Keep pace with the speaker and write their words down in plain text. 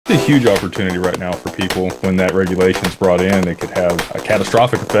a huge opportunity right now for people when that regulation is brought in. It could have a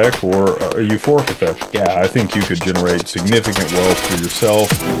catastrophic effect or a euphoric effect. Yeah, I think you could generate significant wealth for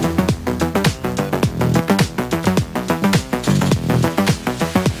yourself.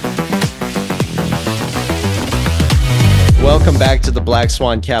 Welcome back to the Black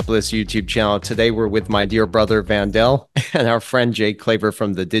Swan Capitalist YouTube channel. Today we're with my dear brother Vandell and our friend Jake Claver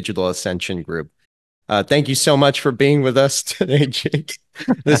from the Digital Ascension Group. Thank you so much for being with us today, Jake.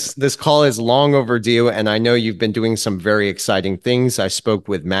 This call is long overdue, and I know you've been doing some very exciting things. I spoke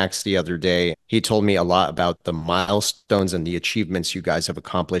with Max the other day. He told me a lot about the milestones and the achievements you guys have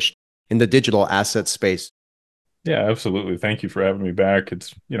accomplished in the digital asset space. Yeah, absolutely. Thank you for having me back.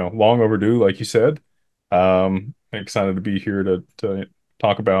 It's, long overdue, like you said. Excited to be here to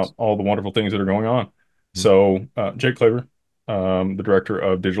talk about all the wonderful things that are going on. So, Jake Claver, the director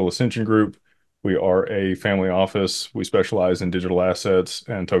of Digital Ascension Group. We are a family office. We specialize in digital assets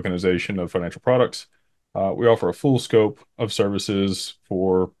and tokenization of financial products. We offer a full scope of services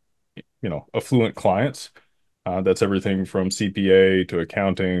for, affluent clients. That's everything from CPA to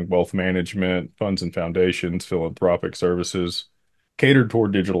accounting, wealth management, funds and foundations, philanthropic services, catered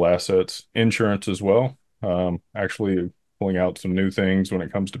toward digital assets, insurance as well. Actually pulling out some new things when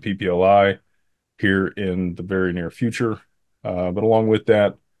it comes to PPLI here in the very near future. But along with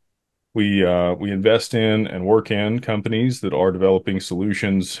that, we invest in and work in companies that are developing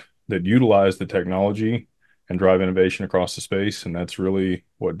solutions that utilize the technology and drive innovation across the space, and that's really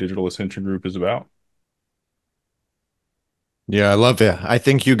what Digital Ascension Group is about. Yeah, I love it. I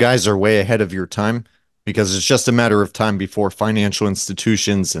think you guys are way ahead of your time because it's just a matter of time before financial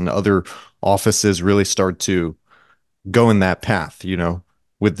institutions and other offices really start to go in that path,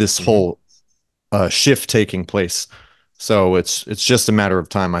 with this Mhm. whole shift taking place. So it's just a matter of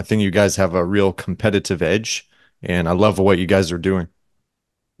time. I think you guys have a real competitive edge, and I love what you guys are doing.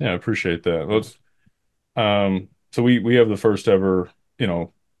 Yeah, I appreciate that. So we have the first ever,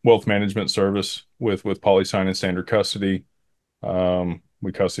 wealth management service with PolySign and Standard Custody.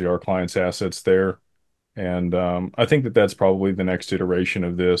 We custody our clients' assets there. And I think that that's probably the next iteration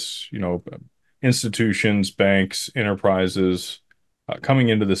of this, institutions, banks, enterprises coming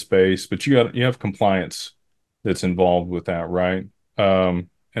into the space, but you have compliance that's involved with that, right?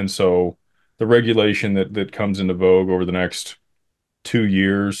 And so the regulation that comes into vogue over the next 2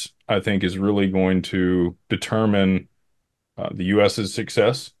 years, I think, is really going to determine the US's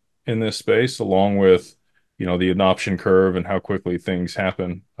success in this space, along with, the adoption curve and how quickly things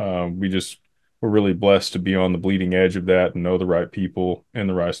happen. We're really blessed to be on the bleeding edge of that and know the right people in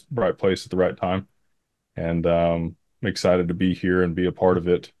the right place at the right time. And I'm excited to be here and be a part of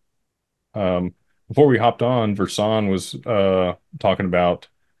it. Um, Before we hopped on, Versan was talking about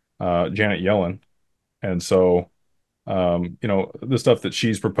Janet Yellen. And so, the stuff that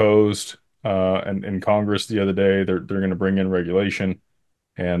she's proposed and in Congress the other day, they're going to bring in regulation.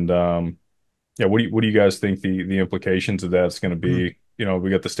 And yeah, what do you guys think the implications of that's going to Mhm. be? We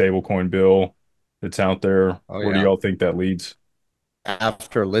got the stablecoin bill that's out there. Oh, Where do yeah. y'all think that leads?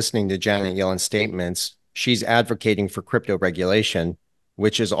 After listening to Janet Yellen's statements, she's advocating for crypto regulation,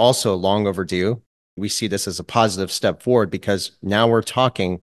 which is also long overdue. We see this as a positive step forward because now we're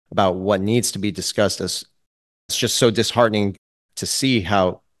talking about what needs to be discussed. As it's just so disheartening to see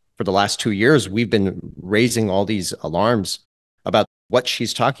how for the last 2 years we've been raising all these alarms about what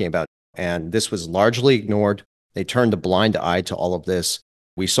she's talking about. And this was largely ignored. They turned a blind eye to all of this.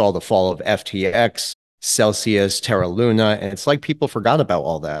 We saw the fall of FTX, Celsius, Terra Luna, and it's like people forgot about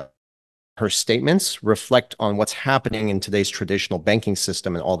all that. Her statements reflect on what's happening in today's traditional banking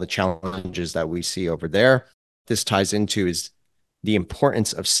system and all the challenges that we see over there. This ties into is the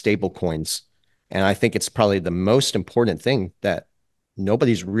importance of stable coins. And I think it's probably the most important thing that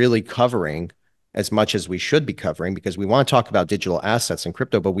nobody's really covering as much as we should be covering because we want to talk about digital assets and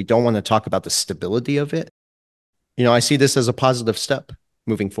crypto, but we don't want to talk about the stability of it. I see this as a positive step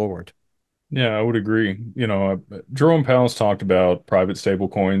moving forward. Yeah, I would agree. Jerome Powell's talked about private stable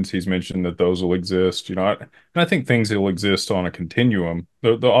coins. He's mentioned that those will exist. And I think things will exist on a continuum.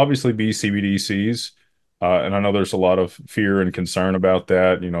 There'll obviously be CBDCs, and I know there's a lot of fear and concern about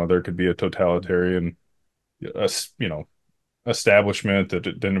that. There could be a totalitarian, uh, you know, establishment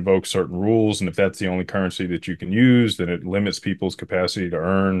that invokes certain rules, and if that's the only currency that you can use, then it limits people's capacity to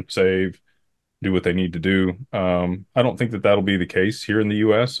earn, save, do what they need to do. I don't think that that'll be the case here in the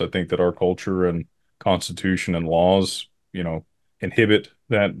U.S. I think that our culture and constitution and laws, inhibit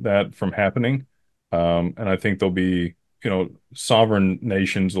that from happening. And I think there'll be, sovereign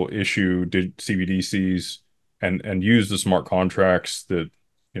nations will issue CBDCs and use the smart contracts that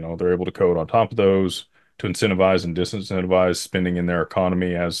they're able to code on top of those to incentivize and disincentivize spending in their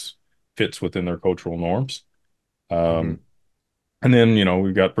economy as fits within their cultural norms. Mhm. And then,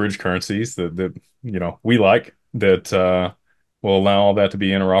 we've got bridge currencies that we like that will allow all that to be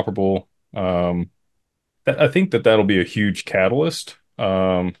interoperable. I think that'll be a huge catalyst,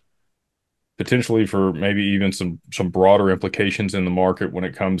 potentially for maybe even some broader implications in the market when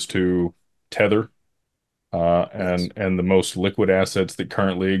it comes to tether, Yes. and the most liquid assets that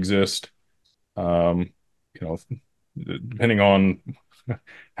currently exist. Um, you know, depending on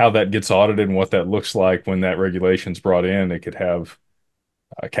how that gets audited and what that looks like when that regulation's brought in, it could have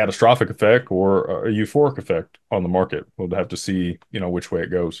a catastrophic effect or a euphoric effect on the market. We'll have to see, which way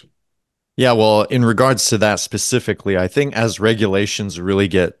it goes. Yeah, well, in regards to that specifically, I think as regulations really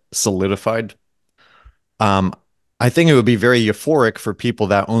get solidified, um, I think it would be very euphoric for people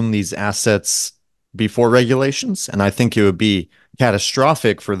that own these assets before regulations, and I think it would be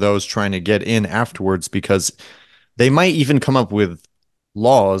catastrophic for those trying to get in afterwards because they might even come up with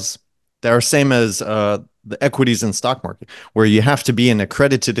laws that are same as the equities and stock market, where you have to be an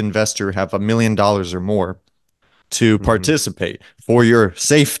accredited investor, have $1 million or more to Mhm. participate for your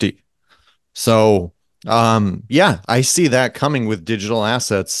safety. So, yeah, I see that coming with digital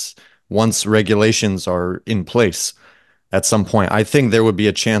assets once regulations are in place at some point. I think there would be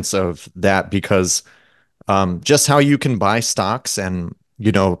a chance of that because just how you can buy stocks and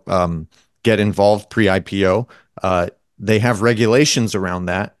get involved pre-IPO, they have regulations around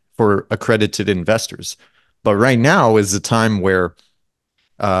that for accredited investors. But right now is the time where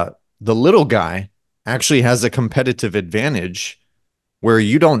uh, the little guy actually has a competitive advantage where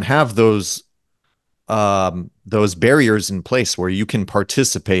you don't have those barriers in place where you can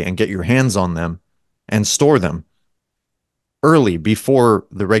participate and get your hands on them and store them early before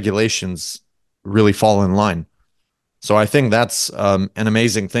the regulations really fall in line. So I think that's an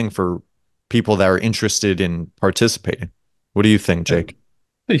amazing thing for people that are interested in participating. What do you think, Jake?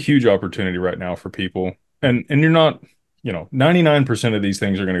 A huge opportunity right now for people. And you're not, 99% of these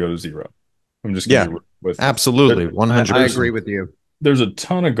things are going to go to zero. I'm just going Yeah, to be real with you. absolutely. I agree 100%. with you. There's a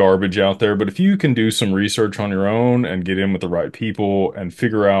ton of garbage out there, but if you can do some research on your own and get in with the right people and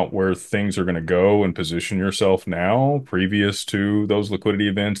figure out where things are going to go and position yourself now, previous to those liquidity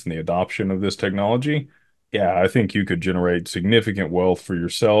events and the adoption of this technology, yeah, I think you could generate significant wealth for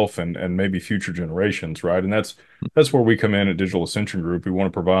yourself and maybe future generations, right? And that's where we come in at Digital Ascension Group. We want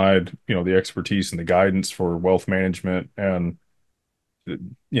to provide, the expertise and the guidance for wealth management and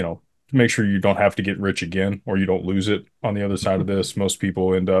to make sure you don't have to get rich again or you don't lose it on the other side of this. Most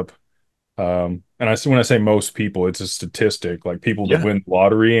people end up, and when I say most people, it's a statistic, like people that Yeah, win the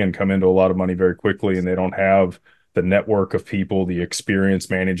lottery and come into a lot of money very quickly and they don't have the network of people, the experience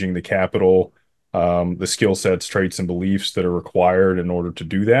managing the capital, the skill sets, traits, and beliefs that are required in order to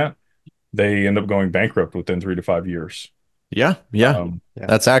do that. They end up going bankrupt within 3 to 5 years. yeah, yeah. Um, Yeah.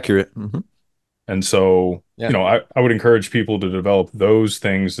 That's accurate. Mhm. And so, Yeah. I would encourage people to develop those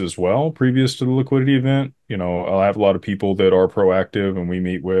things as well previous to the liquidity event. I'll have a lot of people that are proactive and we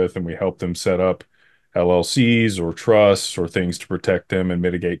meet with and we help them set up LLCs or trusts or things to protect them and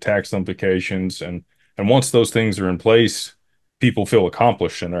mitigate tax implications. And once those things are in place, people feel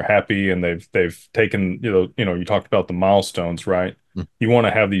accomplished and they're happy and they've taken, you talked about the milestones, right? Mm. You want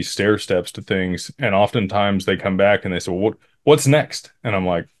to have these stair steps to things. And oftentimes they come back and they say, well, what's next? And I'm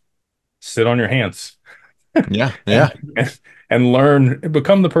like, sit on your hands Yeah, yeah, and and learn,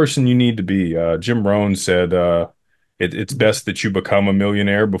 become the person you need to be. Jim Rohn said, it's best that you become a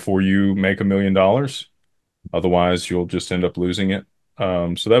millionaire before you make $1 million. Otherwise, you'll just end up losing it.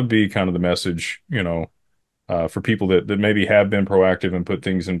 So that would be kind of the message, for people that maybe have been proactive and put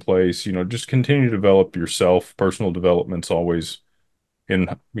things in place. Just continue to develop yourself. Personal development's always in,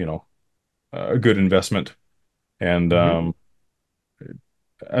 a good investment. And Mhm.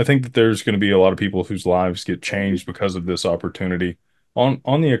 I think that there's going to be a lot of people whose lives get changed because of this opportunity.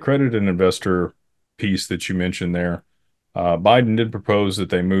 On the accredited investor piece that you mentioned there, Biden did propose that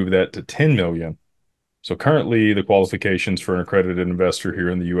they move that to 10 million. So currently, the qualifications for an accredited investor here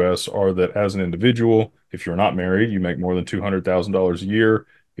in the U.S. are that as an individual, if you're not married, you make more than $200,000 a year.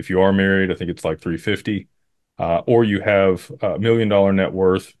 If you are married, I think it's like 350. Or you have $1 million net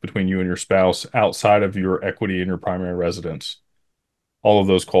worth between you and your spouse outside of your equity in your primary residence. All of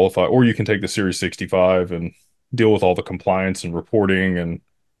those qualify. Or you can take the Series 65 and deal with all the compliance and reporting and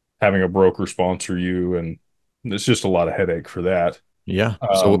having a broker sponsor you. And it's just a lot of headache for that. yeah.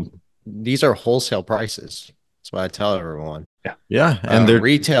 So Um, These are wholesale prices. That's what I tell everyone. yeah. yeah, and they're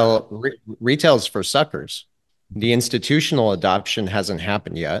Retail is for suckers. The institutional adoption hasn't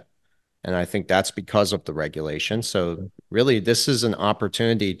happened yet. And I think that's because of the regulation. So really, this is an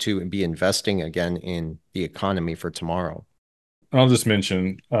opportunity to be investing again in the economy for tomorrow. I'll just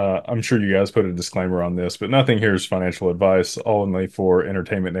mention, I'm sure you guys put a disclaimer on this, but nothing here is financial advice, only for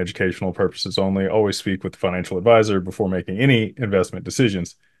entertainment and educational purposes only. Always speak with the financial advisor before making any investment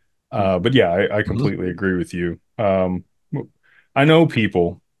decisions. But yeah, I Mhm. completely agree with you. I know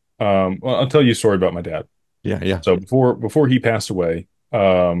people. Well, I'll tell you a story about my dad. Yeah, yeah. So before he passed away,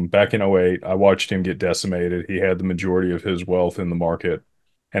 back in '08, I watched him get decimated. He had the majority of his wealth in the market,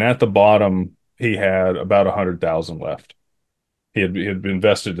 and at the bottom, he had about 100,000 left. He had been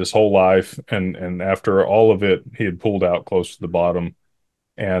invested his whole life, and after all of it, he had pulled out close to the bottom.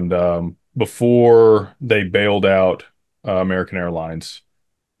 And before they bailed out American Airlines,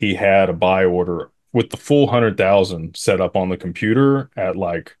 he had a buy order with the full 100,000 set up on the computer at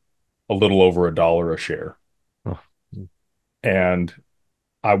like a little over $1 a share. Oh, And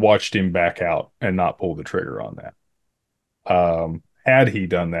I watched him back out and not pull the trigger on that. Had he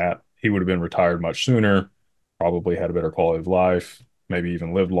done that, he would have been retired much sooner, probably had a better quality of life, maybe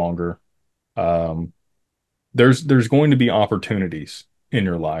even lived longer. Um, there's going to be opportunities in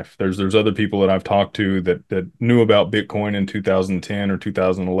your life. There's other people that I've talked to that knew about Bitcoin in 2010 or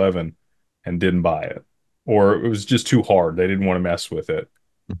 2011 and didn't buy it, or it was just too hard. They didn't want to mess with it.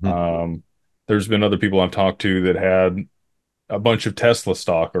 mhm. Um, there's been other people I've talked to that had a bunch of Tesla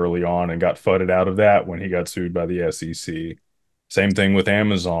stock early on and got fudded out of that when he got sued by the SEC. Same thing with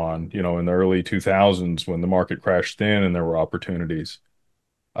Amazon, in the early 2000s when the market crashed thin and there were opportunities.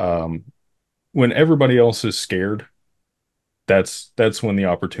 Um, when everybody else is scared, that's when the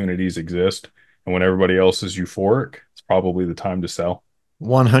opportunities exist. And when everybody else is euphoric, it's probably the time to sell.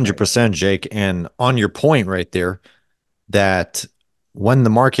 100%, Jake. And on your point right there, that when the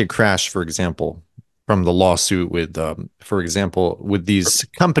market crashed, for example, from the lawsuit with, for example, with these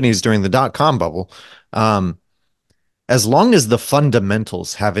companies during the dot-com bubble, um, as long as the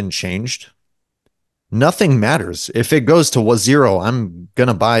fundamentals haven't changed, nothing matters. If it goes to zero, I'm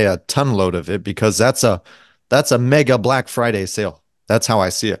gonna buy a ton load of it because that's a mega Black Friday sale. That's how I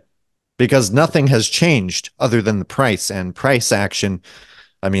see it. Because nothing has changed other than the price and price action.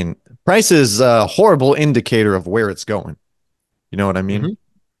 I mean, price is a horrible indicator of where it's going. You know what I mean? Mhm.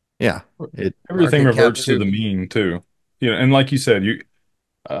 Yeah. It Everything Market cap reverts to the too. mean too. And like you said,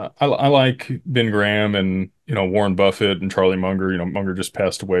 I like Ben Graham and Warren Buffett and Charlie Munger. Munger just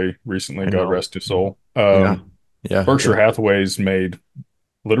passed away recently. I God know. rest his soul. Yeah. Yeah. Berkshire Yeah. Hathaway's made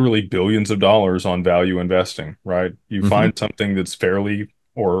literally billions of dollars on value investing, right? You Hmm. find something that's fairly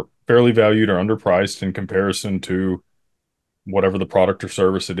valued or underpriced in comparison to whatever the product or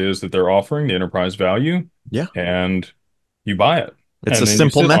service it is that they're offering, the enterprise value, Yeah. and you buy it. It's a And then you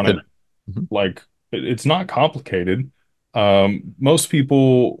simple sit on it. method. Mhm. Like it's not complicated. Most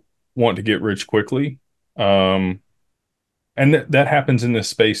people want to get rich quickly. Um, and that happens in this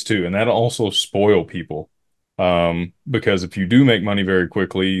space too, and that'll also spoil people. Because if you do make money very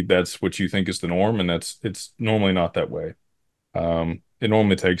quickly, that's what you think is the norm, and it's normally not that way. It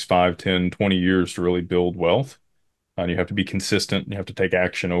normally takes 5, 10, 20 years to really build wealth, and you have to be consistent. You have to take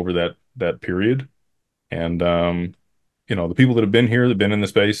action over that period. And the people that have been here, that have been in the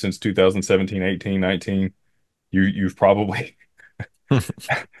space since 2017, 18, 19, you've probably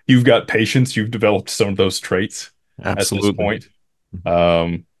you've got patience. You've developed some of those traits at this Absolutely. point.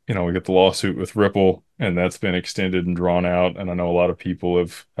 We get the lawsuit with Ripple, and that's been extended and drawn out, and I know a lot of people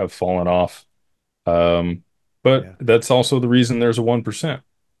have fallen off. Um, but Yeah. that's also the reason there's a 1%.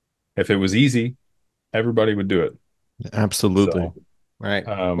 If it was easy, everybody would do it. Absolutely. So, Right.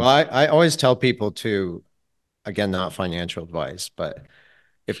 Well, um, I always tell people to, again, not financial advice, but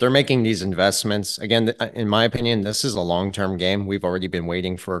if they're making these investments, again, in my opinion, this is a long-term game. We've already been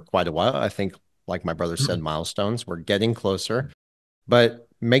waiting for quite a while. I think, like my brother said, milestones, we're getting closer, but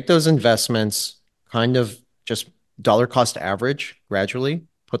make those investments kind of just dollar cost average gradually,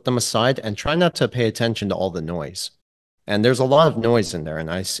 put them aside and try not to pay attention to all the noise. And there's a lot of noise in there. And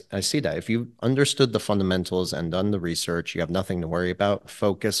I see that. If you understood the fundamentals and done the research, you have nothing to worry about.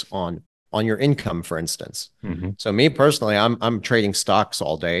 Focus on your income, for instance. mhm. So me personally, I'm trading stocks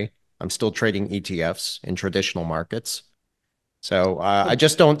all day. I'm still trading ETFs in traditional markets. So I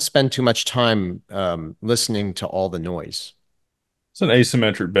just don't spend too much time listening to all the noise. It's an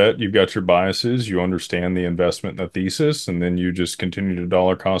asymmetric bet. You've got your biases, you understand the investment and the thesis, and then you just continue to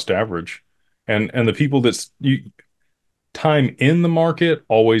dollar cost average. And the people that's you time in the market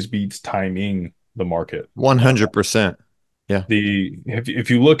always beats timing the market. Uh, 100%. Yeah. if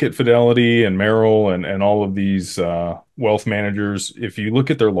you look at Fidelity and Merrill and all of these wealth managers, if you look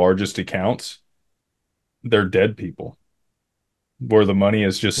at their largest accounts, they're dead people. where the money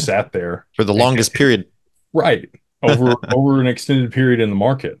has just sat there For the and longest period. right over an extended period in the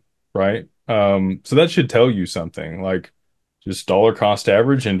market, right? So that should tell you something like just dollar cost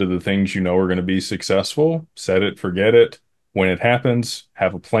average into the things you know are going to be successful, set it, forget it. When it happens,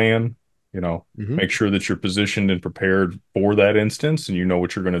 have a plan, you know, Mhm. make sure that you're positioned and prepared for that instance and you know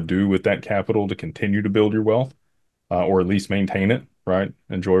what you're going to do with that capital to continue to build your wealth, or at least maintain it, right?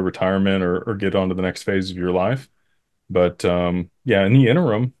 Enjoy retirement or get on to the next phase of your life. But yeah, in the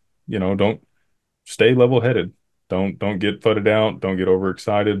interim, you know, don't stay level headed. Don't get futted out. Don't get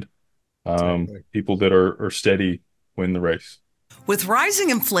overexcited. Exactly. People that are steady win the race. With rising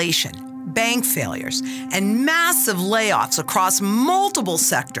inflation, bank failures, and massive layoffs across multiple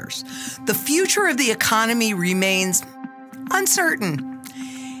sectors, the future of the economy remains uncertain.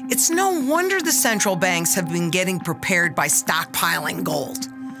 It's no wonder the central banks have been getting prepared by stockpiling gold.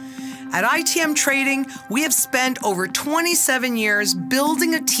 At ITM Trading, we have spent over 27 years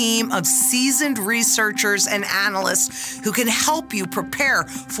building a team of seasoned researchers and analysts who can help you prepare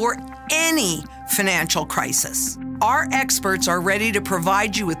for any financial crisis. Our experts are ready to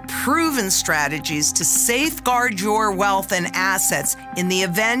provide you with proven strategies to safeguard your wealth and assets in the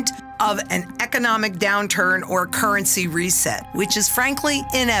event of an economic downturn or currency reset, which is frankly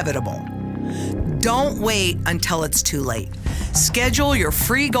inevitable. Don't wait until it's too late. Schedule your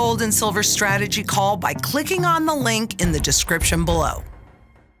free gold and silver strategy call by clicking on the link in the description below.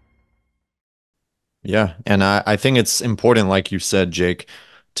 Yeah. And I think it's important, like you said, Jake,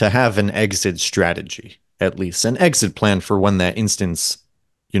 to have an exit strategy, at least an exit plan for when that instance,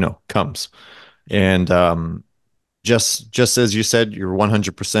 comes. And just as you said, you're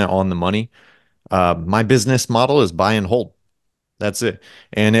 100% on the money. My business model is buy and hold. That's it.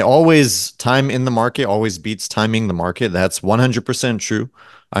 And it always, time in the market always beats timing the market. That's 100% true.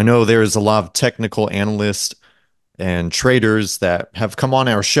 I know there's a lot of technical analysts and traders that have come on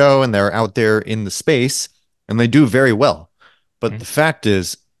our show and they're out there in the space and they do very well. But Mhm. the fact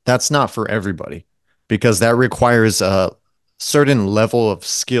is, that's not for everybody because that requires a certain level of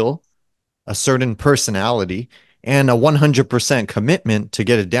skill, a certain personality, and a 100% commitment to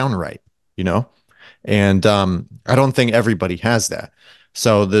get it down right, you know? And I don't think everybody has that.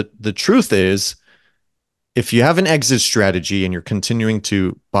 So the truth is, if you have an exit strategy and you're continuing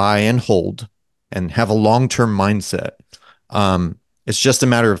to buy and hold and have a long-term mindset, it's just a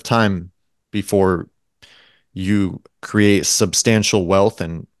matter of time before you create substantial wealth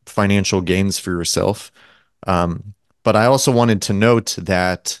and financial gains for yourself. But I also wanted to note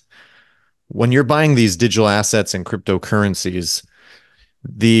that when you're buying these digital assets and cryptocurrencies,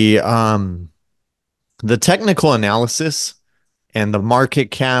 the technical analysis and the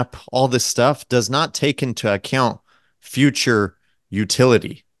market cap, all this stuff does not take into account future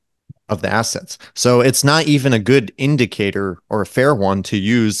utility of the assets. So it's not even a good indicator or a fair one to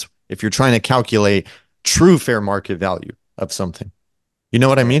use if you're trying to calculate true fair market value of something. You know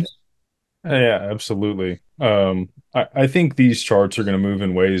what I mean? Yes. Yeah, absolutely. I think these charts are going to move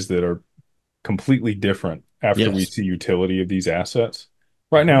in ways that are completely different after we Yes. see utility of these assets.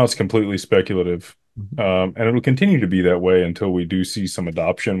 Right Mhm. now, it's completely speculative, Mhm. and it'll continue to be that way until we do see some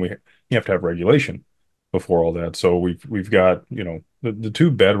adoption. You have to have regulation before all that. So we've got the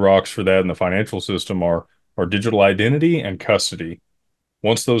two bedrocks for that in the financial system are digital identity and custody.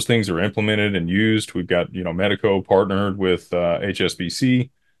 Once those things are implemented and used, we've got Medico partnered with HSBC.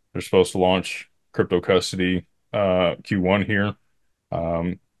 They're supposed to launch crypto custody Q1 here.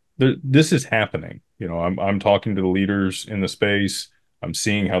 Um, this is happening. I'm talking to the leaders in the space. I'm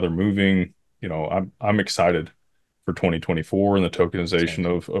seeing how they're moving. I'm excited for 2024 and the tokenization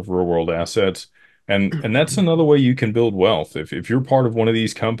Exactly. of real world assets. And that's another way you can build wealth. If you're part of one of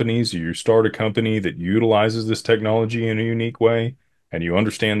these companies, or you start a company that utilizes this technology in a unique way, and you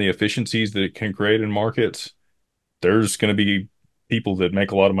understand the efficiencies that it can create in markets, there's going to be people that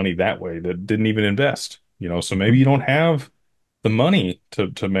make a lot of money that way that didn't even invest. So maybe Mhm. you don't have the money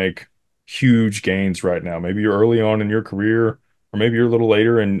to make huge gains right now. Maybe you're early on in your career, or maybe you're a little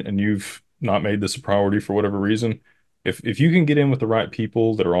later and you've not made this a priority for whatever reason. If you can get in with the right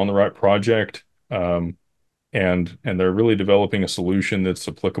people that are on the right project, and they're really developing a solution that's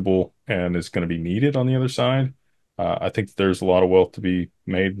applicable and is going to be needed on the other side, I think there's a lot of wealth to be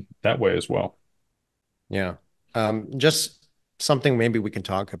made that way as well. Yeah. Just something maybe we can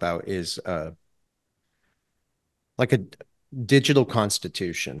talk about is like a digital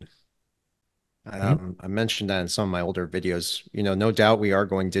constitution. Mhm. I mentioned that in some of my older videos. No doubt we are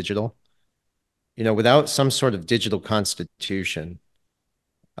going digital. Without some sort of digital constitution,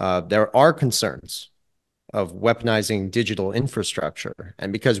 there are concerns of weaponizing digital infrastructure.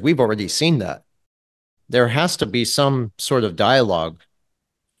 And because we've already seen that, there has to be some sort of dialogue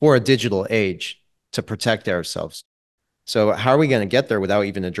for a digital age to protect ourselves. So how are we going to get there without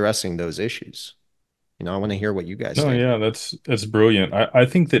even addressing those issues? I want to hear what you guys No, think. yeah, that's brilliant. I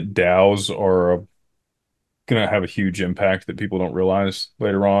think that DAOs are going to have a huge impact that people don't realize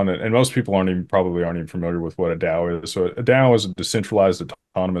later on. And most people probably aren't even familiar with what a DAO is. So a DAO is a decentralized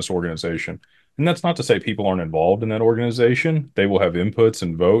autonomous organization. And that's not to say people aren't involved in that organization. They will have inputs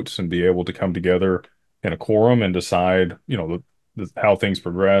and votes and be able to come together in a quorum and decide, how things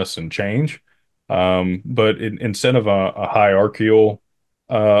progress and change. But instead of a hierarchical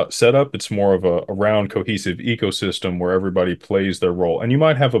setup, it's more of a round cohesive ecosystem where everybody plays their role. And you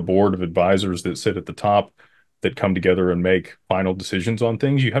might have a board of advisors that sit at the top that come together and make final decisions on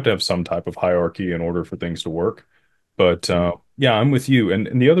things. You have to have some type of hierarchy in order for things to work. But yeah, I'm with you.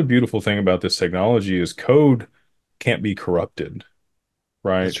 And the other beautiful thing about this technology is code can't be corrupted, That's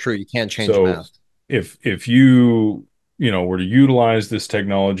right? true. You can't change So math. if you were to utilize this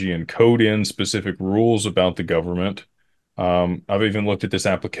technology and code in specific rules about the government, I've even looked at this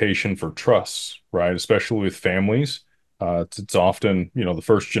application for trusts, right? Especially with families. It's often, the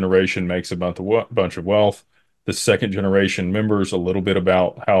first generation makes about the bunch of wealth. The second generation members a little bit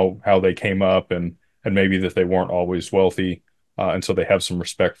about how they came up and maybe that they weren't always wealthy, and so they have some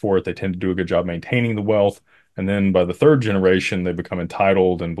respect for it. They tend to do a good job maintaining the wealth, and then by the third generation, they become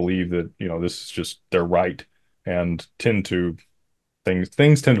entitled and believe that this is just their right, and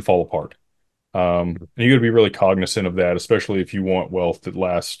things tend to fall apart. And you got to be really cognizant of that, especially if you want wealth that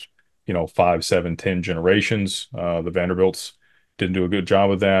lasts, 5, 7, 10 generations. The Vanderbilts didn't do a good job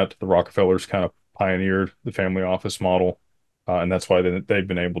of that. The Rockefellers kind of pioneered the family office model, and that's why they've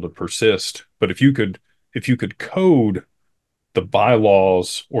been able to persist. But if you could code the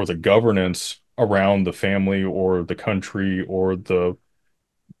bylaws or the governance around the family or the country or the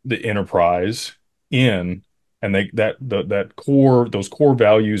enterprise in, and that core those core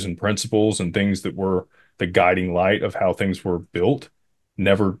values and principles and things that were the guiding light of how things were built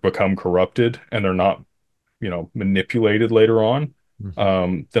never become corrupted, and they're not manipulated later on.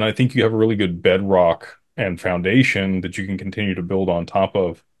 Mhm. Then I think you have a really good bedrock and foundation that you can continue to build on top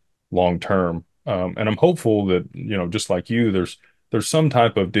of long term. And I'm hopeful that, just like you, there's some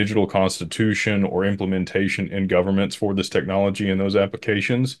type of digital constitution or implementation in governments for this technology and those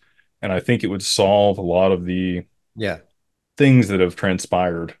applications. And I think it would solve a lot of the Yeah. things that have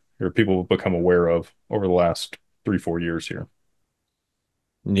transpired or people have become aware of over the last 3, 4 years here.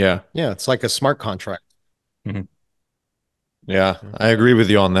 Yeah. Yeah. It's like a smart contract. Mhm. Yeah. Yeah. I agree with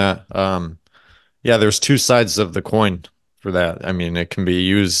you on that. Yeah, there's two sides of the coin for that. I mean, it can be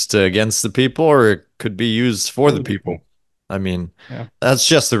used against the people or it could be used for For the the people. people. I mean, Yeah. that's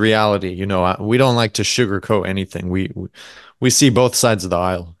just the reality. We don't like to sugarcoat anything. We see both sides of the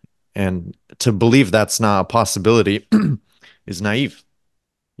aisle, and to believe that's not a possibility is naive.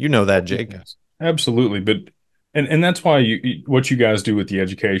 You know that, Jake. Yes, absolutely. But and that's why what you guys do with the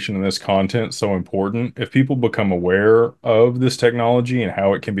education and this content is so important. If people become aware of this technology and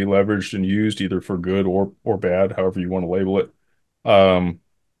how it can be leveraged and used either for good or bad, however you want to label it, um,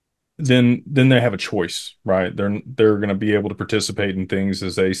 then they have a choice, right? They're going to be able to participate in things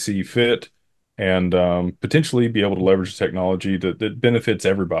as they see fit, and potentially be able to leverage technology that benefits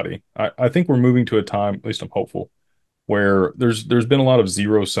everybody. I think we're moving to a time, at least I'm hopeful, where there's been a lot of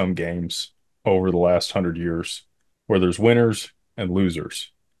zero sum games over the last 100 years, where there's winners and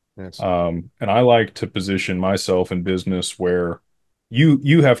losers. Yes. And I like to position myself in business where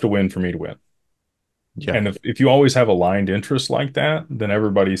you have to win for me to win. Yeah. And if you always have aligned interests like that, then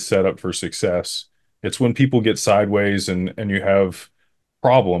everybody's set up for success. It's when people get sideways and you have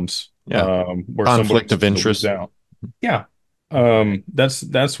problems, Yeah. where somebody Conflict of starts to lose interest. out. Yeah.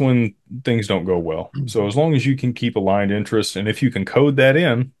 That's when things don't go well. So as long as you can keep aligned interests, and if you can code that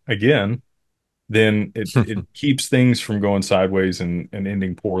in again, then it keeps things from going sideways and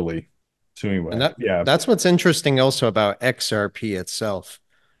ending poorly. So And anyway, yeah. that's what's interesting also about XRP itself.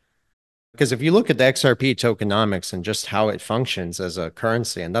 Because if you look at the XRP tokenomics and just how it functions as a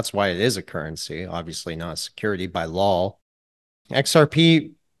currency, and that's why it is a currency, obviously not a security by law,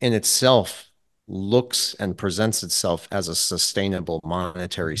 XRP in itself looks and presents itself as a sustainable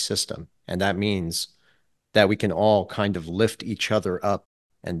monetary system. And that means that we can all kind of lift each other up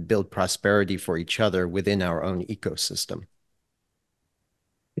and build prosperity for each other within our own ecosystem.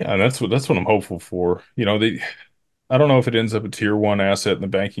 Yeah, that's what I'm hopeful for. I don't know if it ends up a tier one asset in the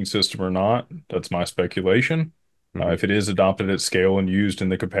banking system or not. That's my speculation. Mhm. If it is adopted at scale and used in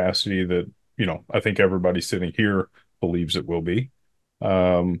the capacity that, I think everybody sitting here believes it will be,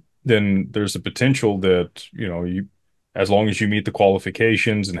 then there's a potential that, as long as you meet the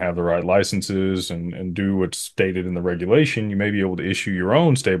qualifications and have the right licenses and do what's stated in the regulation, you may be able to issue your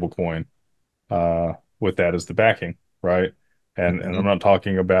own stable coin with that as the backing, right? And I'm Mhm. not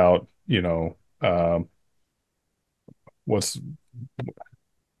talking about, what's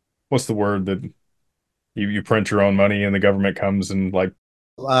what's the word that you print your own money and the government comes and like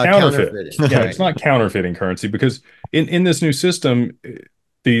counterfeit. Counterfeiting, Yeah, right? it's not counterfeiting currency because in this new system,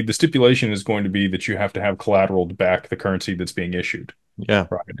 the stipulation is going to be that you have to have collateral to back the currency that's being issued. Yeah.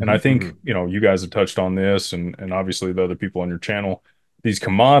 Right. And I Mhm. think, Mhm. you guys have touched on this and obviously the other people on your channel, these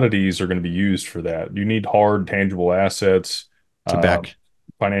commodities are going to be used for that. You need hard, tangible assets, To uh, back.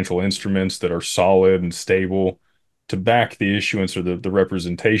 financial instruments that are solid and stable to back the issuance or the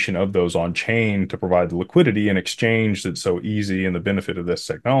representation of those on chain to provide the liquidity and exchange that's so easy and the benefit of this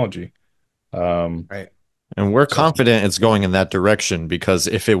technology. Um, Right. And we're so, confident it's going in that direction because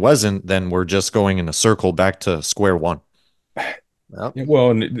if it wasn't, then we're just going in a circle back to square one. Well,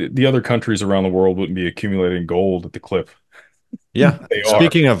 well, and the other countries around the world wouldn't be accumulating gold at the clip Yeah. they are.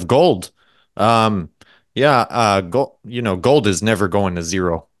 Speaking of gold, um, yeah, gold, gold is never going to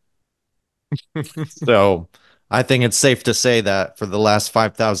zero. So I think it's safe to say that for the last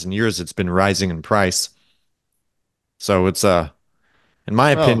 5,000 years, it's been rising in price. So in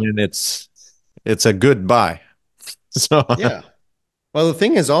my well, opinion, it's a good buy. So yeah. Well, the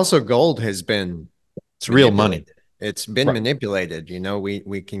thing is also gold has been it's real money. manipulated. It's been Right. manipulated.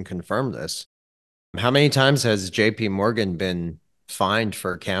 We can confirm this. How many times has JP Morgan been fined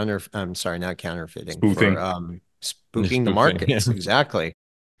for I'm sorry, not counterfeiting, for Spoofing. spooking the Spoofing. Yeah. markets? Exactly.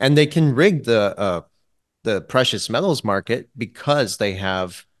 And they can rig the precious metals market because they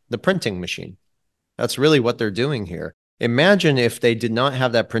have the printing machine. That's really what they're doing here. Imagine if they did not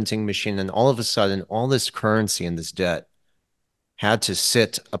have that printing machine and all of a sudden all this currency and this debt had to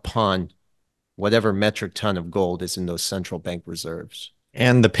sit upon whatever metric ton of gold is in those central bank reserves.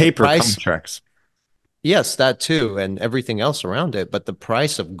 And the The paper price, contracts. yes, that too, and everything else around it, but the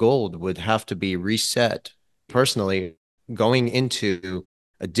price of gold would have to be reset. Personally, going into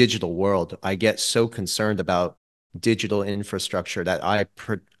a digital world, I get so concerned about digital infrastructure that I'd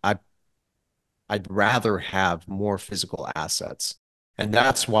rather have more physical assets. And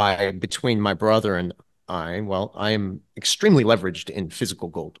that's why between my brother and well, I am extremely leveraged in physical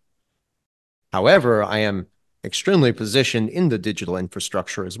gold. However, I am extremely positioned in the digital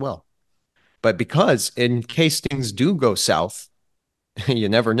infrastructure as well. But because in case things do go south, you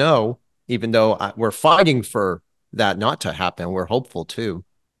never know, even though we're fighting for that not to happen, we're hopeful too.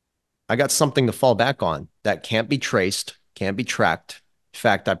 I got something to fall back on that can't be traced, can't be tracked. In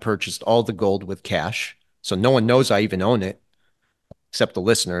fact, I purchased all the gold with cash, so no one knows I even own it except the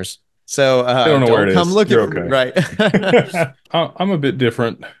listeners. So I don't know where don't it come is. looking You're for me, okay. right? I'm a bit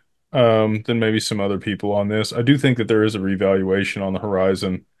different than maybe some other people on this. I do think that there is a revaluation on the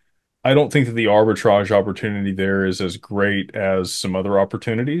horizon. I don't think that the arbitrage opportunity there is as great as some other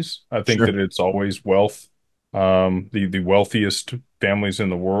opportunities. I think Sure. that it's always wealth. The wealthiest families in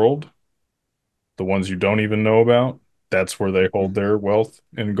the world, the ones you don't even know about, that's where they hold their wealth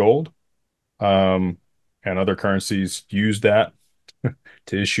in gold. Um, and other currencies use that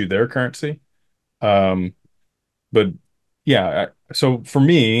to issue their currency. Um, but yeah, so for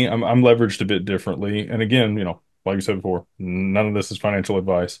me, I'm leveraged a bit differently. And again, like I said before, none of this is financial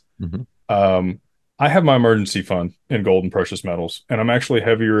advice. Mhm. Um, I have my emergency fund in gold and precious metals, and I'm actually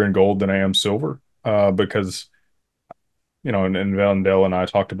heavier in gold than I am silver, because and Vandell and I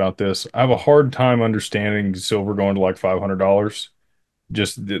talked about this. I have a hard time understanding silver going to like $500.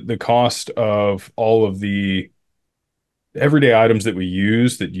 Just the cost of all of the everyday items that we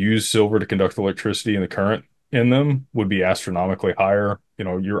use that use silver to conduct electricity and the current in them would be astronomically higher.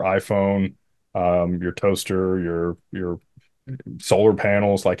 Your iPhone, your toaster, your solar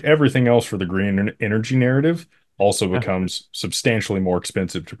panels, like everything else for the green energy narrative also Yeah. becomes substantially more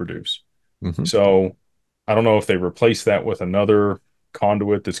expensive to produce. Mhm. So I don't know if they replace that with another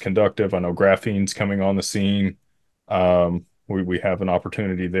conduit that's conductive. I know graphene's coming on the scene. We have an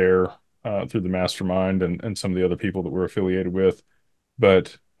opportunity there through the mastermind and some of the other people that we're affiliated with.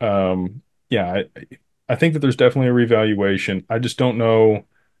 But yeah, I think that there's definitely a revaluation. I just don't know.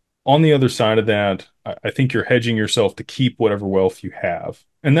 On the other side of that, I think you're hedging yourself to keep whatever wealth you have.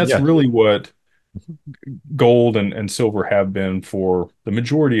 And that's Yeah. really what gold and silver have been for the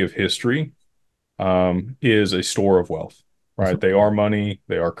majority of history, is a store of wealth, right? Mhm. They are money.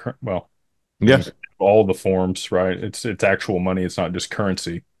 They are, well, Yeah. all the forms, right? It's actual money. It's not just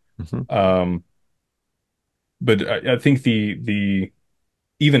currency. Mhm. Um, but I think the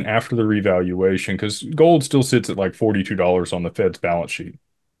even after the revaluation, because gold still sits at like $42 on the Fed's balance sheet.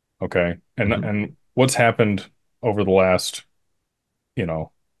 Okay. And Mhm. and what's happened? over the last, you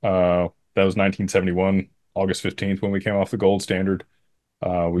know, that was 1971, August 15th when we came off the gold standard.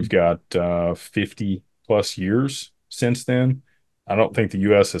 We've got 50 plus years since then. I don't think the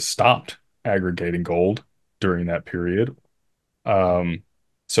US has stopped aggregating gold during that period. Um,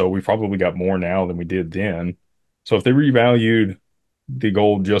 so we probably got more now than we did then. So if they revalued the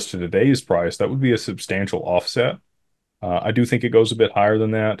gold just to today's price, that would be a substantial offset. I do think it goes a bit higher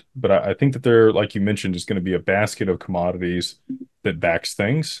than that, but I think that there, like you mentioned, is going to be a basket of commodities that backs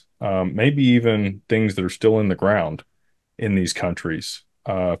things, maybe even things that are still in the ground in these countries.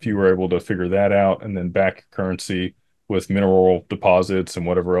 If you were able to figure that out and then back currency with mineral deposits and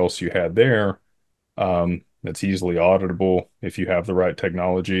whatever else you had there, that's easily auditable if you have the right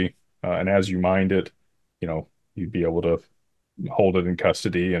technology. And as you mined it, you'd be able to hold it in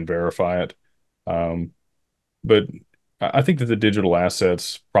custody and verify it. But I think that the digital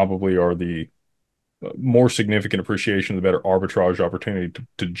assets probably are the more significant appreciation, the better arbitrage opportunity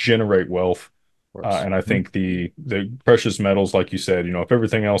to generate wealth. Of course. And I think the precious metals, like you said, if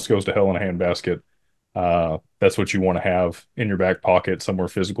everything else goes to hell in a handbasket, that's what you want to have in your back pocket, somewhere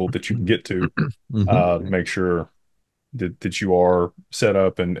physical that you can get to, make sure that you are set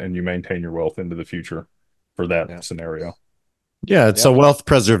up and you maintain your wealth into the future for that Yeah. scenario. Yeah, it's Yep. a wealth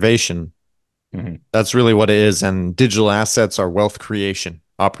preservation. Mhm. That's really what it is. And digital assets are wealth creation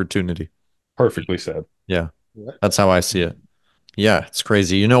opportunity. Perfectly said. Yeah, Yep. that's how I see it. Yeah, it's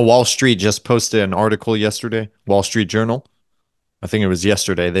crazy. Wall Street just posted an article yesterday, Wall Street Journal. I think it was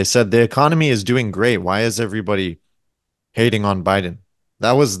yesterday. They said the economy is doing great. Why is everybody hating on Biden?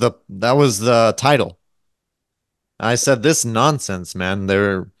 That was the title. I said this nonsense, man.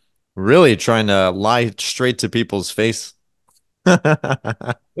 They're really trying to lie straight to people's face.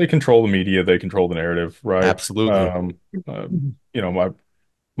 They control the media, they control the narrative, right? Absolutely. Um, uh,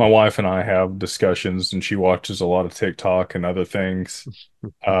 my wife and I have discussions, and she watches a lot of TikTok and other things.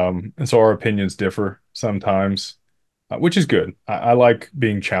 And so our opinions differ sometimes, which is good. I like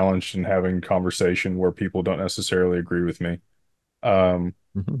being challenged and having conversation where people don't necessarily agree with me. Um,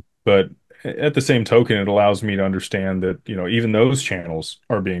 Mhm. but at the same token, it allows me to understand that, even those channels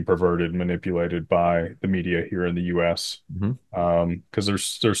are being perverted, manipulated by the media here in the US. Mhm.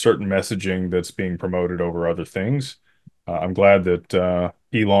 Because there's certain messaging that's being promoted over other things. I'm glad that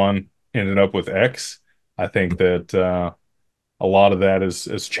Elon ended up with X. I think that a lot of that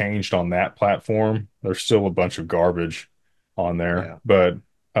is changed on that platform. There's still a bunch of garbage on there, Yeah. but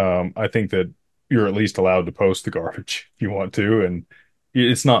I think that you're at least allowed to post the garbage if you want to, and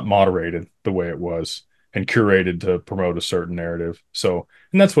it's not moderated the way it was and curated to promote a certain narrative. So,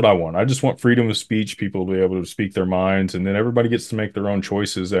 and that's what I want. I just want freedom of speech, people to be able to speak their minds, and then everybody gets to make their own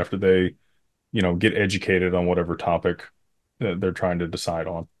choices after they, get educated on whatever topic that they're trying to decide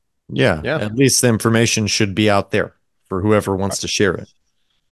on. Yeah, Yeah. at least the information should be out there for whoever wants to share it.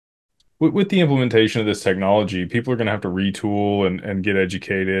 With the implementation of this technology, people are going to have to retool and get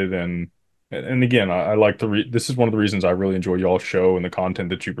educated. And again, I like this is one of the reasons I really enjoy y'all's show and the content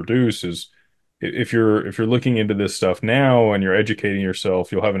that you produce is if you're looking into this stuff now and you're educating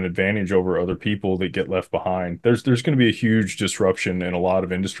yourself, you'll have an advantage over other people that get left behind. There's going to be a huge disruption in a lot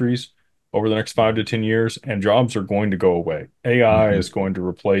of industries over the next 5 to 10 years, and jobs are going to go away. AI Mhm. is going to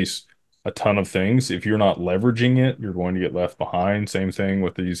replace a ton of things. If you're not leveraging it, you're going to get left behind. Same thing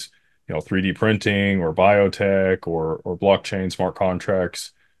with these 3D printing or biotech or blockchain smart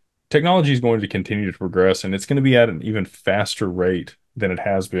contracts. Technology is going to continue to progress, and it's going to be at an even faster rate than it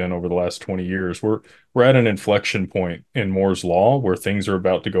has been over the last 20 years. We're at an inflection point in Moore's law where things are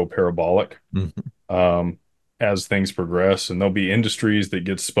about to go parabolic Mhm. um, as things progress, and there'll be industries that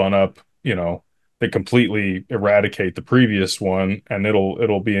get spun up, that completely eradicate the previous one, and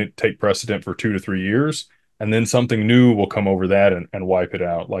it'll be take precedent for 2 to 3 years, and then something new will come over that and wipe it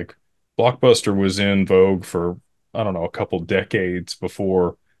out. Like Blockbuster was in vogue for I don't know a couple decades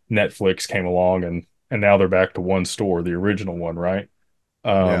before Netflix came along, and now they're back to one store, the original one, right?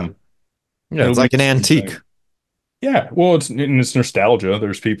 Yeah. Um, Yeah, it'll it's be like an the same antique. thing. Yeah, well, it's nostalgia.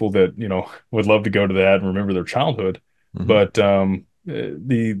 There's people that, would love to go to that and remember their childhood, Mhm. but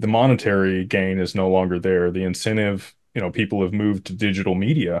the monetary gain is no longer there. The incentive, people have moved to digital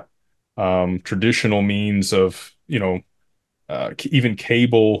media. Traditional means of, even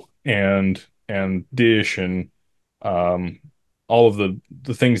cable and dish and um all of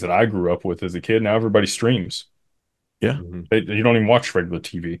the things that I grew up with as a kid. Now everybody streams. Yeah. Mhm. You don't even watch regular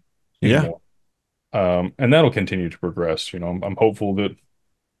TV Yeah. anymore. And that'll continue to progress. I'm hopeful that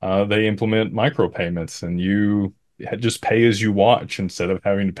they implement micropayments and you just pay as you watch instead of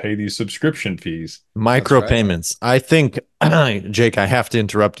having to pay these subscription fees. That's right. Micropayments. I think, Jake, I have to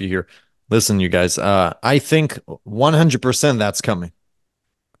interrupt you here. Listen, you guys, I think 100% that's coming.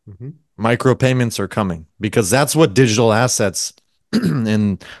 Mhm. Micropayments are coming because that's what digital assets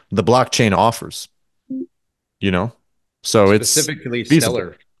and the blockchain offers, you know? So it's Specifically feasible.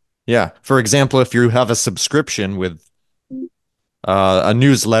 Stellar. Yeah. For example, if you have a subscription with a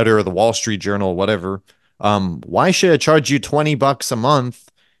newsletter, the Wall Street Journal, whatever, why should I charge you $20 a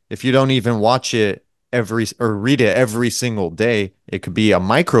month if you don't even watch it every or read it every single day? It could be a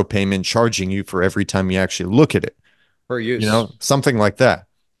micropayment charging you for every time you actually look at it, For use. something like that.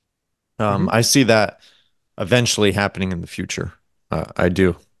 Mhm. I see that eventually happening in the future. I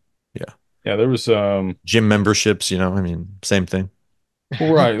do. Yeah. Yeah, there was Gym memberships, I mean, same thing.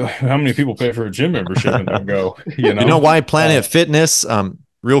 well, right. How many people pay for a gym membership and don't go, you You know know? why Planet Fitness?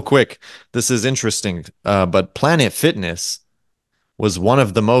 Real quick, this is interesting. But Planet Fitness was one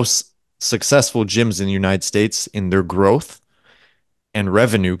of the most successful gyms in the United States in their growth and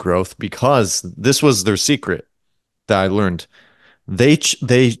revenue growth because this was their secret that I learned. They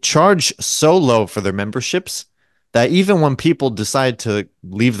charge so low for their memberships that even when people decide to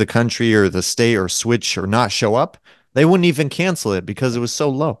leave the country or the state or switch or not show up, they wouldn't even cancel it because it was so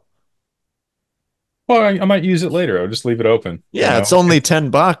low. Well, I might use it later. I'll just leave it open, Yeah, it's only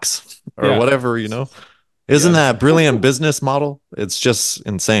 $10 or Yeah. whatever. Isn't Yeah. that a brilliant business model? It's just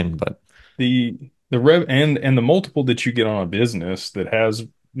insane, but The rev and the multiple that you get on a business that has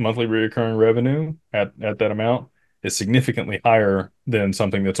monthly recurring revenue at that amount is significantly higher than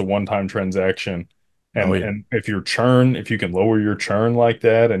something that's a one-time transaction. oh And yeah, if you can lower your churn like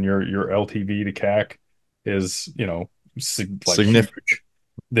that, and your LTV to CAC is, like significant. huge,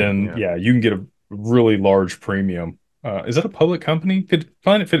 then Yeah. yeah, you can get a really large premium. Is that a public company?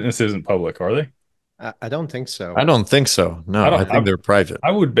 Planet Fitness isn't public, are they? I don't think I so. don't think so. I No, I don't. think they're private.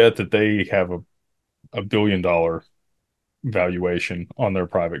 I would bet that they have a billion-dollar valuation on their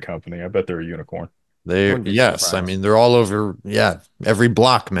private company. I bet they're a unicorn. I They wouldn't be yes, I surprised. mean they're all over. Yeah, every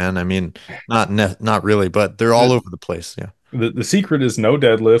block, man. I mean, not really, but they're all The, over the place. Yeah, the secret is no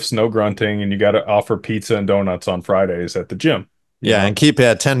deadlifts, no grunting, and you got to offer pizza and donuts on Fridays at the gym. You yeah, know, and keep it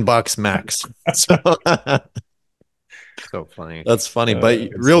at $10 max. So So funny. that's funny. But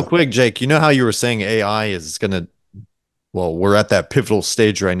good real stuff. quick, Jake, you know how you were saying AI is gonna well, we're at that pivotal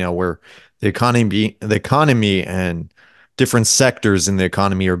stage right now where the economy and different sectors in the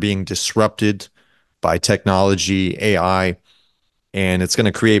economy are being disrupted by technology, AI, and it's going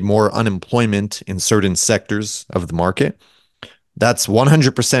to create more unemployment in certain sectors of the market. That's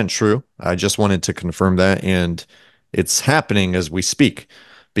 100% true. I just wanted to confirm that. And it's happening as we speak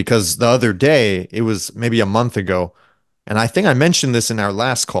because the other day, it was maybe a month ago, and I think I mentioned this in our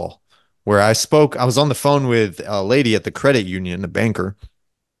last call where I was on the phone with a lady at the credit union, a banker,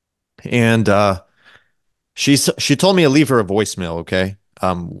 and she told me to leave her a voicemail, okay?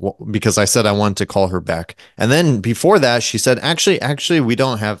 Because I said I wanted to call her back. And then before that, she said, actually, we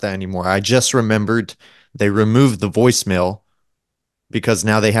don't have that anymore. I just remembered they removed the voicemail because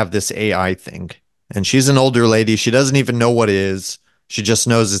now they have this AI thing. And she's an older lady. She doesn't even know what it is. She just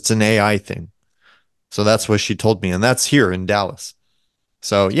knows it's an AI thing. So that's what she told me. And that's here in Dallas.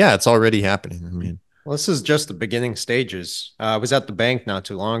 So yeah, it's already happening. I mean, Well, this is just the beginning stages. I was at the bank not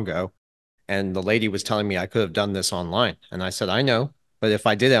too long ago, and the lady was telling me I could have done this online. And I said, I know, but if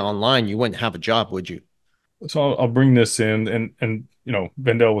I did it online, you wouldn't have a job, would you? So I'll bring this in, and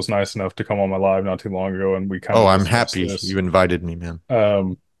Vandell was nice enough to come on my live not too long ago, and we kind oh, of I'm discussed happy this. you invited me, man.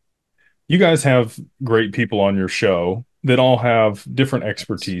 Um, you guys have great people on your show that all have different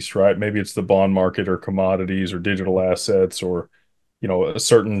expertise, right? Maybe it's the bond market or commodities or digital assets or, a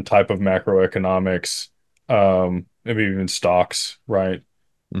certain type of macroeconomics, maybe even stocks, right?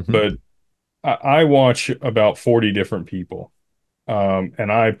 Hmm. But I watch about 40 different people,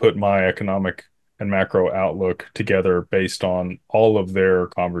 and I put my economic and macro outlook together based on all of their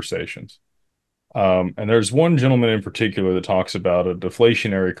conversations. And there's one gentleman in particular that talks about a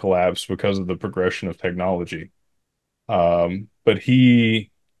deflationary collapse because of the progression of technology. But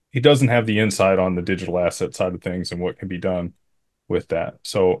he doesn't have the insight on the digital asset side of things and what can be done with that.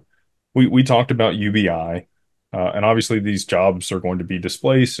 So we talked about UBI, and obviously these jobs are going to be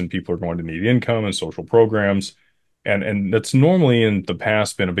displaced, and people are going to need income and social programs, and that's normally in the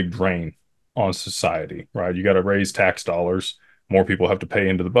past been a big drain on society, right? You got to raise tax dollars. More people have to pay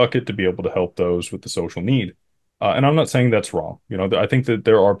into the bucket to be able to help those with the social need. And I'm not saying that's wrong. I think that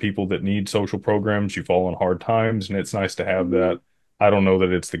there are people that need social programs. You fall on hard times, and it's nice to have that. I don't know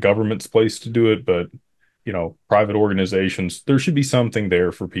that it's the government's place to do it, but private organizations, there should be something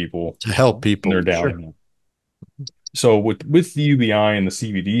there for people To help when they're people. Sure. down. So with the UBI and the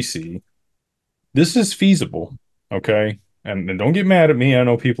CBDC, this is feasible. Okay. and don't get mad at me. I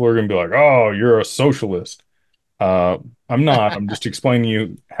know people are going to be like, "Oh, you're a socialist." Uh, I'm not. I'm just explaining to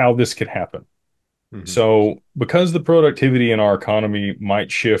you how this could happen. Mhm. So, because the productivity in our economy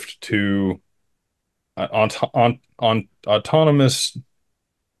might shift to on autonomous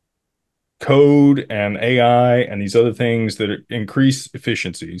code and AI and these other things that increase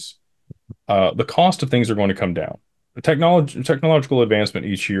efficiencies, the cost of things are going to come down. The technological advancement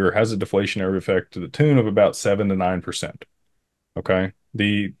each year has a deflationary effect to the tune of about 7 to 9%. Okay.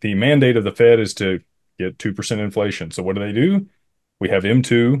 The mandate of the Fed is to get 2% inflation. So what do? We have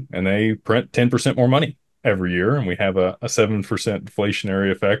M2 and they print 10% more money every year, and we have a 7%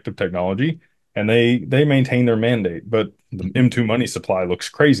 deflationary effect of technology, and they maintain their mandate. But the Mhm. M2 money supply looks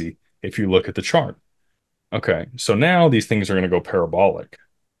crazy if you look at the chart. Okay, so now these things are going to go parabolic,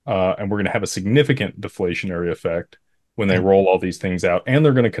 and we're going to have a significant deflationary effect when they roll all these things out, and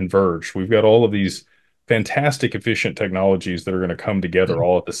they're going to converge. We've got all of these fantastic, efficient technologies that are going to come together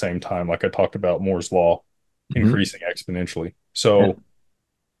all at the same time, like I talked about Moore's law Mhm. increasing exponentially. So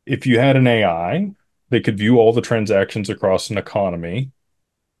if you had an AI that could view all the transactions across an economy,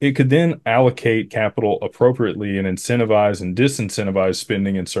 it could then allocate capital appropriately and incentivize and disincentivize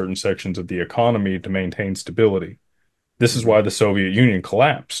spending in certain sections of the economy to maintain stability. This is Mhm. why the Soviet Union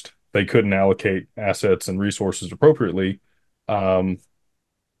collapsed. They couldn't allocate assets and resources appropriately. Um,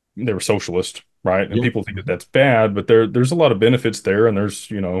 they were socialist, right? And Yeah. people think that that's bad, but there's a lot of benefits there. And there's,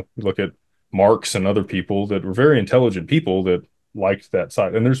 you look at Marx and other people that were very intelligent people that liked that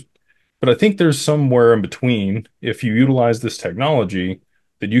side. But I think there's somewhere in between, if you utilize this technology,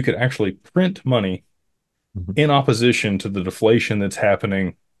 that you could actually print money Mhm. in opposition to the deflation that's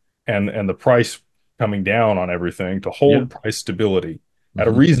happening and the price coming down on everything to Yeah. hold price stability at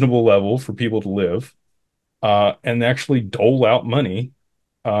a Mhm. reasonable level for people to live, and actually dole out money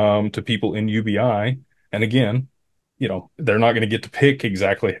to people in UBI. And again, they're not going to get to pick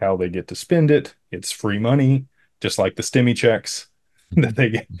exactly how they get to spend it. It's free money, just like the STEMI checks that they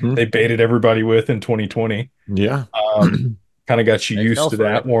Mhm. baited everybody with in 2020. Yeah. Um, Kind of got you They used fell to for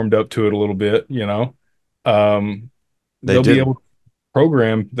that, it. warmed up to it a little bit. Um, They they'll be did. able to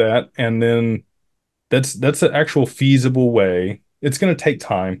program that, and then that's an actual feasible way. It's going to take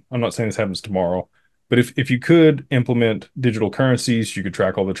time. I'm not saying this happens tomorrow, but if you could implement digital currencies, you could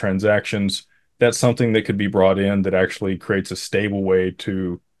track all the transactions. That's something that could be brought in that actually creates a stable way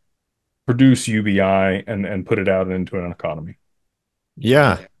to produce UBI and put it out into an economy.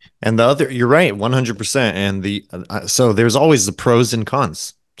 Yeah. And the other, you're right, 100%. And so there's always the pros and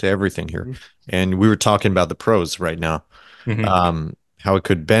cons to everything here. Mhm. And we were talking about the pros right now, Hmm. how it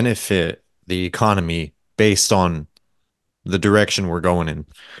could benefit the economy based on the direction we're going in.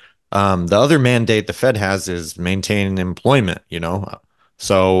 The other mandate the Fed has is maintaining employment, you know.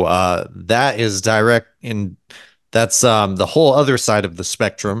 So that is direct in that's the whole other side of the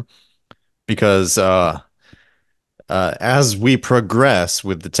spectrum because as we progress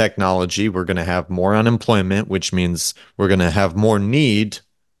with the technology, we're going to have more unemployment, which means we're going to have more need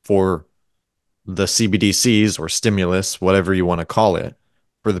for the CBDCs or stimulus, whatever you want to call it,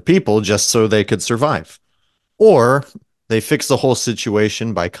 for the people just so they could survive. Or they fix the whole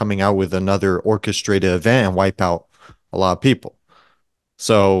situation by coming out with another orchestrated event and wipe out a lot of people.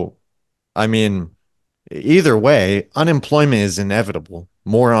 So, I mean, either way, unemployment is inevitable.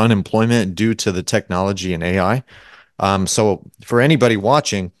 More unemployment due to the technology and AI. So for anybody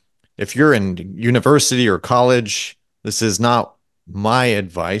watching, if you're in university or college, this is not my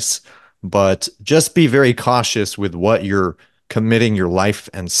advice, but just be very cautious with what you're committing your life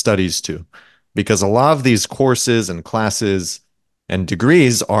and studies to, because a lot of these courses and classes and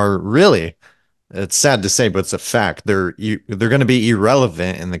degrees are really, it's sad to say, but it's a fact. They're going to be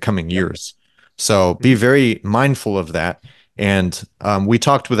irrelevant in the coming Yep. years. So be very mindful of that. And we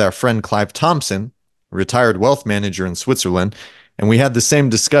talked with our friend Clive Thompson, retired wealth manager in Switzerland, and we had the same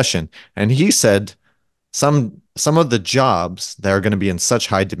discussion. And he said some of the jobs that are going to be in such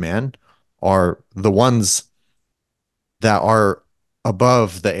high demand are the ones that are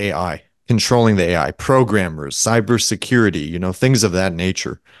above the AI, controlling the AI, programmers, cybersecurity, things of that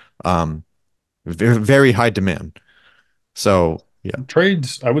nature. Um, Very, very high demand. So, yeah.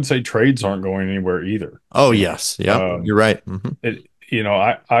 Trades, I would say trades aren't going anywhere either. Oh, You know, yes. Yep. You're right. Hmm.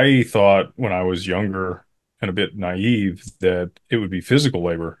 I thought when I was younger and a bit naive that it would be physical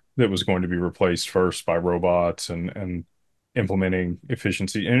labor that was going to be replaced first by robots and implementing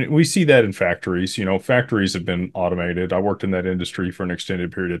efficiency. And we see that in factories. Factories have been automated. I worked in that industry for an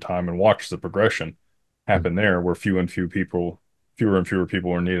extended period of time and watched the progression happen there, where fewer and fewer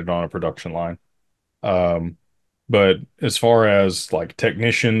people are needed on a production line. Um, But as far as like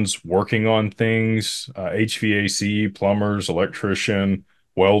technicians working on things, HVAC, plumbers, electrician,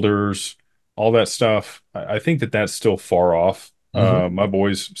 welders, all that stuff, I think that that's still far off. Hmm. My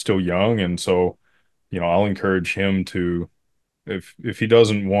boy's still young, and so I'll encourage him to, if he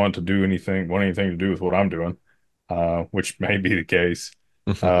doesn't want anything to do with what I'm doing, which may be the case,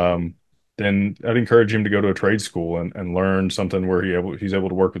 um, then I'd encourage him to go to a trade school and learn something where he's able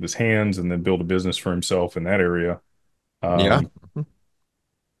to work with his hands and then build a business for himself in that area. Yeah. Um,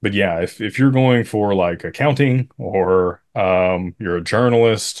 but yeah, if you're going for like accounting or you're a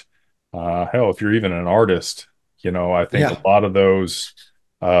journalist, hell, if you're even an artist, I think a Yeah. lot of those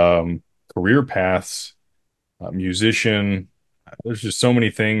um, career paths, musician, there's just so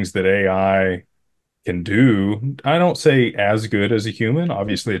many things that AI can do. I don't say as good as a human.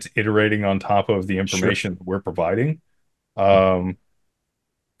 Obviously, it's iterating on top of the Sure. information that we're providing. Um,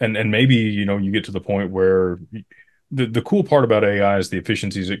 and maybe, you get to the point where the cool part about AI is the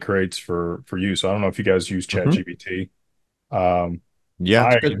efficiencies it creates for you. So I don't know if you guys use Hmm. ChatGPT. Um, Yeah.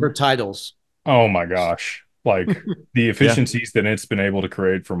 It's I good for titles. Oh my gosh, like the Yeah. efficiencies that it's been able to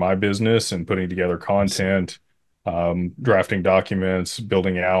create for my business and putting together content, drafting documents,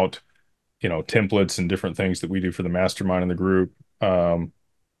 building out, templates and different things that we do for the mastermind in the group. Um,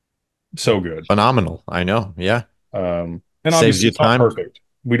 so good. Phenomenal. I know. Yeah. And Saves obviously you it's not time. perfect.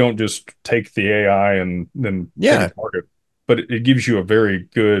 We don't just take the AI and then take it Yeah. to market, but it gives you a very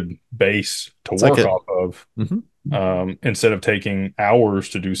good base to It's like work a, off of. mhm. Instead of taking hours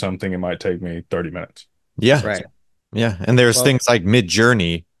to do something, it might take me 30 minutes. Yeah. Right. Yeah. And there's Well, things like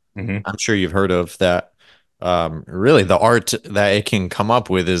Mid-Journey. Hmm. I'm sure you've heard of that. Really, the art that it can come up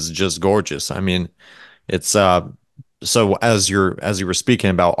with is just gorgeous. I mean, it's so as you were speaking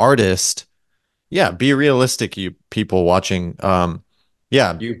about artists, yeah, be realistic, you people watching.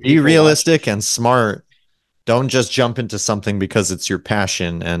 Yeah, you be people watching. realistic and smart. Don't just jump into something because it's your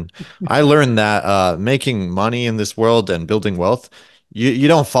passion. And I learned that making money in this world and building wealth, you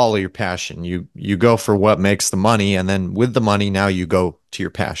don't follow your passion. You go for what makes the money, and then with the money, now you go to your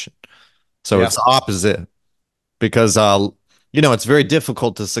passion. So Yeah. it's the opposite because it's very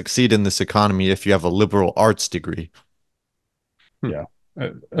difficult to succeed in this economy if you have a liberal arts degree. Hmm. Yeah.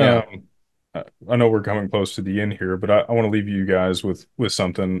 Yeah. I know we're coming close to the end here, but I want to leave you guys with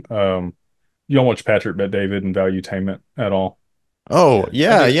something. You don't watch Patrick Bet David and Valuetainment at all? Oh, I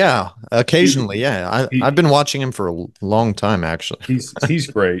yeah, do. yeah. He, Occasionally, yeah. I've he been watching him for a long time, actually. he's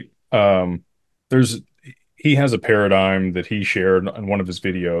great. There's he has a paradigm that he shared in one of his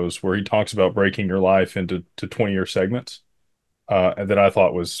videos where he talks about breaking your life into 20-year segments, that I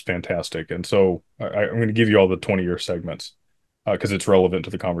thought was fantastic. And so I'm going to give you all the 20-year segments because it's relevant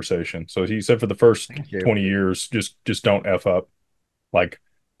to the conversation. So he said for the first Thank you. 20 years, just don't F up. Like,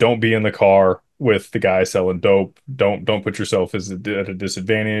 don't be in the car with the guy selling dope. Don't put yourself at a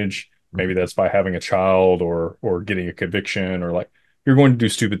disadvantage. Maybe that's by having a child or getting a conviction, or like you're going to do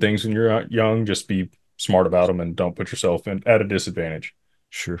stupid things when you're young. Just be smart about them and don't put yourself at a disadvantage.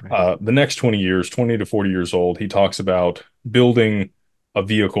 Sure. Right. The next 20 years, 20 to 40 years old, he talks about building a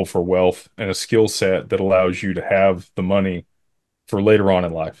vehicle for wealth and a skill set that allows you to have the money for later on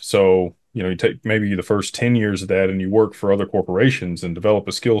in life. So, you take maybe the first 10 years of that and you work for other corporations and develop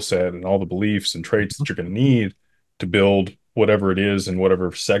a skill set and all the beliefs and traits that you're going to need to build whatever it is in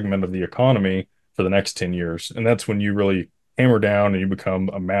whatever segment of the economy for the next 10 years. And that's when you really hammer down and you become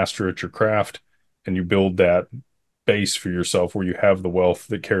a master at your craft and you build that base for yourself where you have the wealth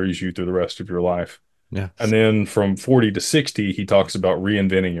that carries you through the rest of your life. Yeah. And then from 40 to 60, he talks about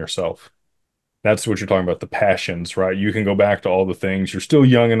reinventing yourself. That's what you're talking about, the passions, right? You can go back to all the things. You're still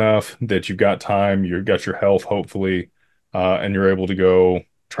young enough that you've got time, you've got your health, hopefully, and you're able to go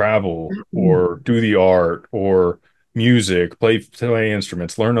travel or do the art or music, play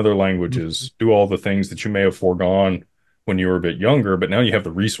instruments, learn other languages, do all the things that you may have foregone when you were a bit younger, but now you have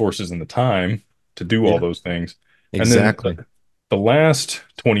the resources and the time to do all Yeah, those things. And then exactly. the last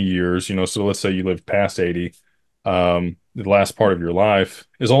 20 years, so let's say you lived past 80, the last part of your life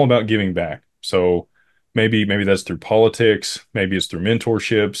is all about giving back. So maybe that's through politics, maybe it's through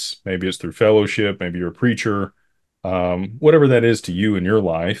mentorships, maybe it's through fellowship, maybe you're a preacher, whatever that is to you in your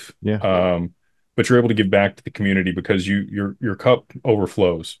life. Yeah, But you're able to give back to the community because your cup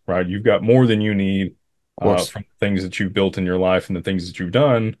overflows, right? You've got more than you need of course. from the things that you've built in your life and the things that you've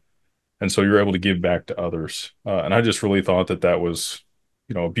done, and so you're able to give back to others. And I just really thought that that was,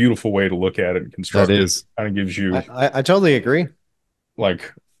 a beautiful way to look at it and That construct it. is. Kind of gives I, you I totally agree.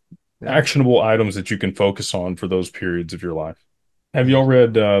 like Yeah. actionable items that you can focus on for those periods of your life. Have Yeah. y'all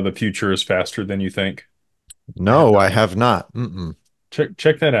read The Future is Faster Than You Think? I have No, I not. have not. Mm-mm.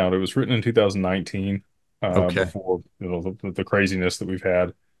 Check that out. It was written in 2019. Okay. before, the craziness that we've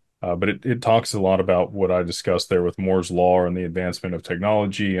had. But it talks a lot about what I discussed there with Moore's Law and the advancement of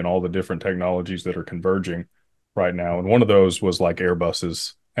technology and all the different technologies that are converging right now. And one of those was like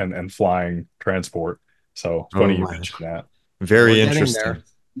Airbuses and flying transport. So it's Oh funny you my. mentioned that. We're Very getting there. interesting.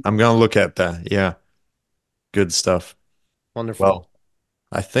 I'm gonna look at that. Yeah, good stuff. Well, Wonderful.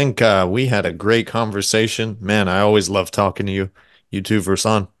 I think we had a great conversation. Man, I always love talking to you. You too,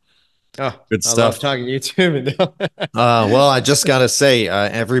 Versan. Oh, Good I love stuff. talking to you too, Vandell. Well, I just gotta say,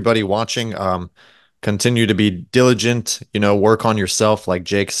 everybody watching, continue to be diligent, work on yourself, like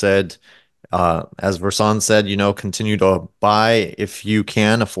Jake said. As Versan said, continue to buy if you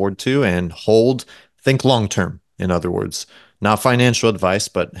can afford to and hold. Think long term, in other words. Not financial advice,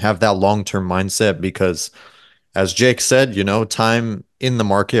 but have that long term mindset because, as Jake said, time in the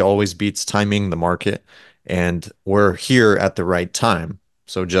market always beats timing the market. And we're here at the right time.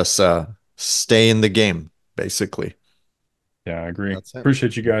 So just stay in the game, basically. Yeah, I agree. That's it.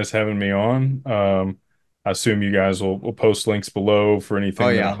 Appreciate you guys having me on. I assume you guys will post links below for Oh anything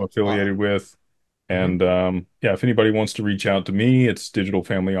that yeah. I'm affiliated with. Mhm. And yeah, if anybody wants to reach out to me, it's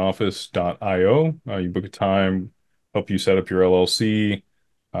digitalfamilyoffice.io. You book a time, help you set up your LLC.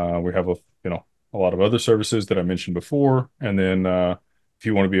 We have a lot of other services that I mentioned before. And then if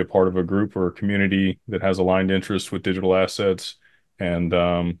you want to be a part of a group or a community that has aligned interests with digital assets and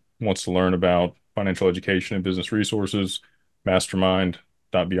wants to learn about financial education and business resources,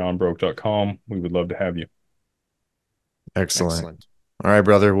 mastermind.beyondbroke.com. We would love to have you. Excellent. Excellent. All right,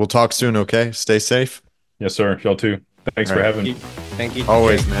 brother. We'll talk soon, okay? Stay safe. Yes, sir. Y'all too. Thanks All for right. having me. Thank you,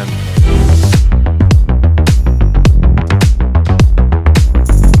 Always, Jake. man.